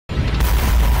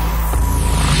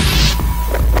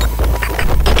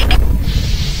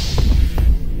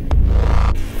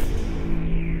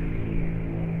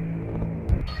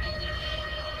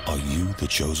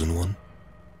chosen one?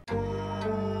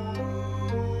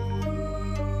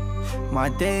 My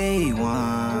day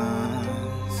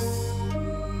ones,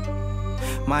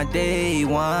 my day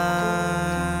one.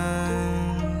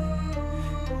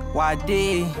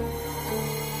 YD.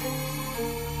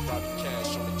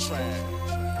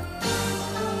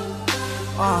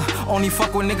 Only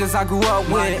fuck with niggas I grew up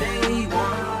with.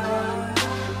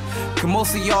 Cause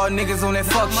most of y'all niggas on that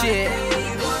fuck shit.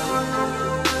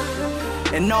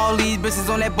 And all these bitches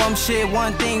on that bum shit.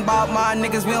 One thing about my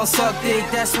niggas, we don't suck dick.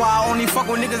 That's why I only fuck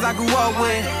with niggas I grew up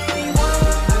with.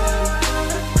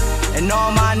 And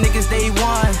all my niggas, they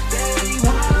won.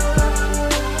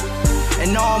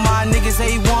 And all my niggas,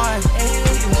 they won.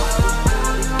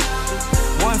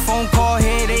 One phone call,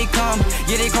 here they come.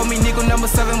 Yeah, they call me Nicko number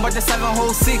 7, but the 7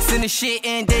 holds 6 in the shit,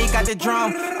 and they got the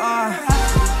drum.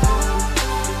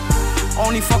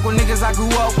 Only fuck with niggas I grew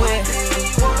up with.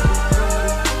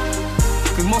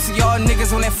 Cause most of y'all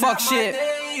niggas on that fuck shit.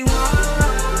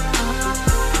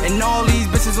 And all these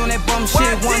bitches on that bum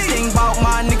shit. One thing about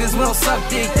my niggas, we don't suck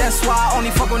dick. That's why I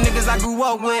only fuck with niggas I grew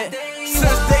up with.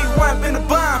 Since day one, been a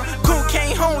bomb. Cool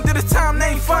came home, did his time,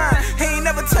 they ain't fine. He ain't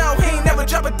never tell, he ain't never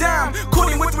drop a dime.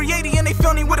 Caught him with 380 and they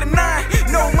found him with a 9.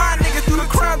 No, my niggas do the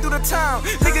crime, do the time.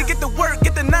 Nigga get the work,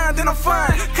 get the 9, then I'm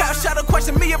fine. Cop shot to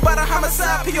question me about a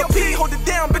homicide. POP, hold it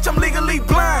down, bitch, I'm legally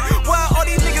blind. Why all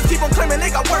these niggas keep on claiming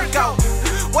they got work out?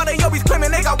 Why they always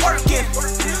claiming they got work in?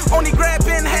 Only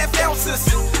grabbing half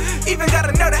ounces. Even got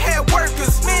another head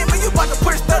workers. Man, when you about to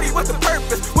push 30, what's the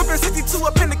purpose? Whipping 62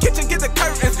 up in the kitchen, get the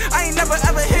curtains. I ain't never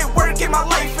ever hit work in my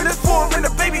life. And it's foreign,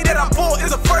 the baby that I bought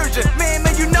is a virgin. Man,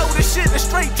 you know this shit is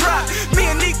straight drop.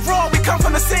 Me and Nick Raw, we come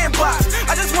from the sandbox.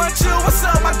 I just wanna chill, what's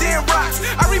up, my damn rocks.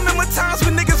 I remember times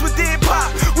when niggas was dead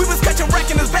pop. We was catching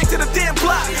wrecking us back to the damn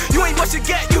block. You ain't what you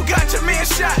get, you got your man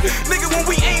shot. Nigga, when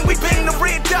we aim, we bang the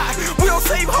red dot. We don't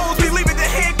save hoes, we leave it to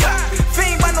Hancock.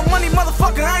 Fame by no money,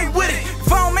 motherfucker, I ain't with it.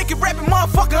 If I don't make it rapping,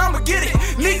 motherfucker, I'ma get it.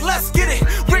 Nick, let's get it.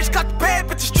 Rich got the bad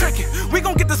bitches tricking. We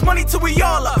gon' get this money till we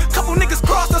all up. Couple niggas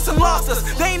crossed us and lost us.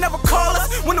 They ain't never call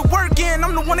us. When the work in,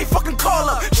 I'm the one they fucking call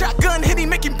up. Shotgun hit him,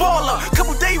 make him ball up.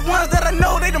 Couple day ones that I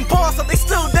know they done boss up. They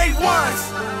still day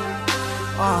ones.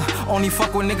 Only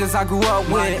fuck with niggas I grew up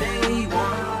with.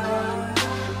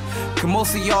 Cause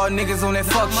most of y'all niggas on that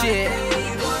fuck shit.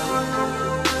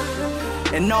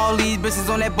 And all these bitches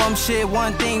on that bum shit.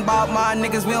 One thing about my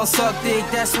niggas, we don't suck dick.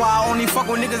 That's why I only fuck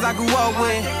with niggas I grew up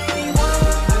with.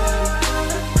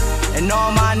 And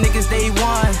all my niggas, they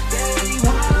won.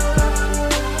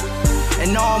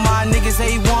 And all my niggas,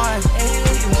 they won.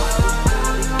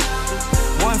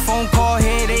 One phone call,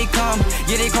 here they come.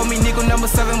 Yeah, they call me Nicko number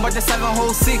 7, but the 7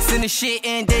 holds 6 in the shit,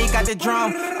 and they got the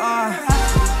drum.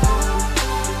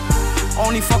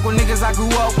 Only fuck with niggas I grew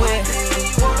up with.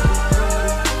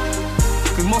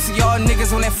 Cause most of y'all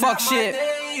niggas on that fuck shit.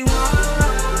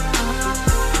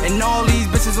 And all these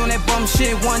bitches on that bum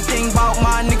shit. One thing about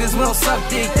my niggas, we don't suck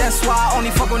dick. That's why I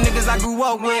only fuck with niggas I grew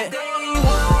up with.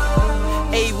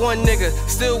 A1 nigga,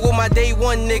 still with my day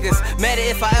one niggas. Matter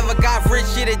if I ever got rich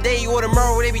here today or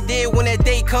tomorrow, they be dead when that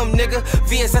day come, nigga.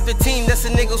 VSF the team, that's the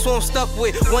niggas who I'm stuck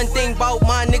with. One thing about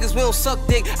my niggas, we don't suck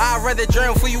dick. I'd rather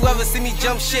drown before you ever see me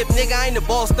jump ship, nigga. I ain't the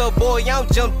bossed up boy, I don't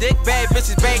jump dick. Bad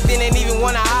bitches back then ain't even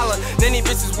wanna holler. Then these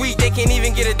bitches weak, they can't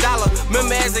even get $1.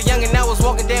 Remember as a youngin', I was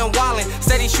walking down wildin'.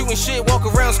 Steady shooting shit, walk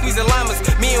around squeezing llamas.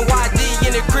 Me and YD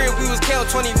in the crib, we was count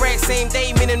 20 racks. Same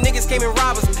day, me and them niggas came and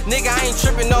robbed us. Nigga, I ain't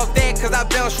tripping off that, cause I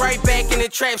bounced right back in the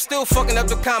trap, still fucking up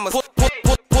the commas.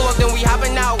 Pull up, then we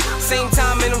hopping out. Same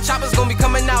time, and them choppers gon' be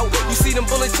coming out. You see them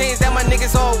bullet chains that my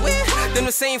niggas all with? Then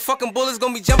the same fucking bullets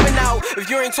gon' be jumping out. If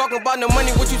you ain't talking about no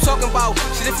money, what you talking about?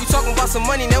 Shit, if you talking about some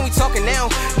money, now we talking now.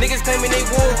 Niggas claiming they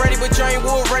war ready, but you ain't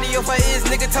war ready. If I is,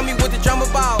 nigga, tell me what the drum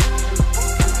about.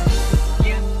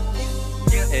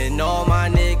 And all my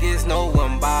niggas know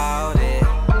about it.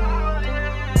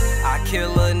 I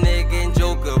kill a nigga and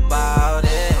joke about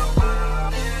it.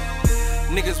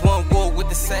 Niggas want war with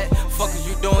the set. Fuck is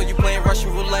you doing? You playing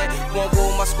Russian roulette. Want war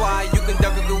with my squad? You can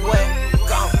duck a good way.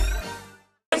 Go.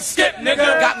 Skip,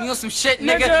 nigga. Got me on some shit,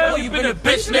 nigga. Oh, you been a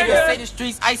bitch, nigga. Say the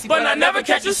streets icy, but I never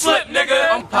catch you slip, nigga.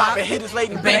 I'm poppin', hit his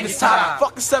late and bang his top.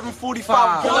 Fuck a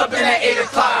 745. Pull up in at 8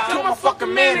 o'clock. Kill my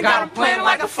fucking man and got him playing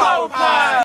like a 4-5.